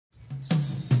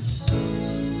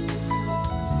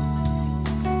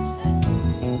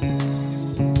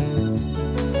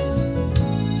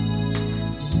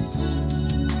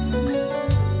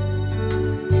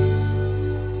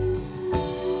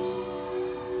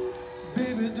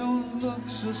look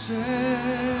so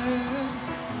sad.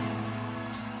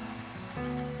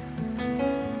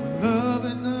 We're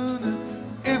loving under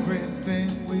everything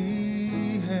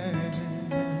we had,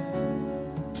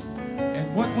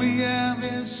 and what we have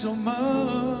is so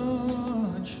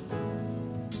much.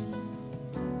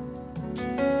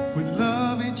 We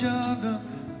love each other,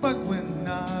 but we're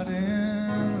not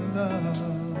in love.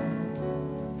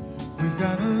 We've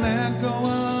got to let go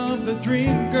of the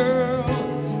dream, girl,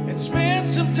 and spend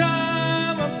some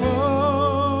time apart.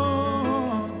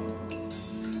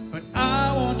 But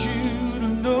I want you to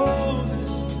know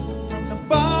this from the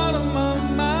bottom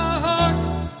of my heart.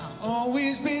 I'll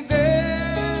always be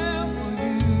there for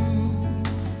you.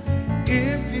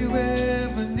 If you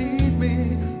ever need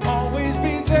me, always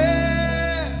be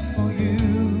there for you.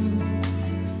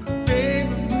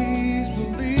 Baby, please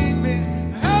believe me,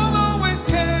 I'll always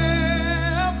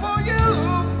care for you.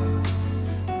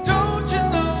 Don't you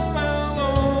know I'll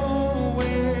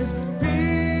always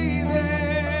be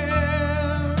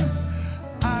there?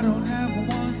 I don't have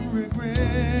one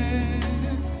regret,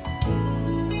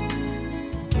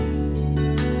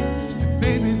 and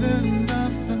baby, there's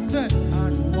nothing that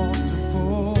I'd want to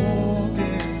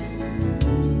forget.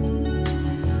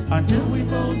 I knew we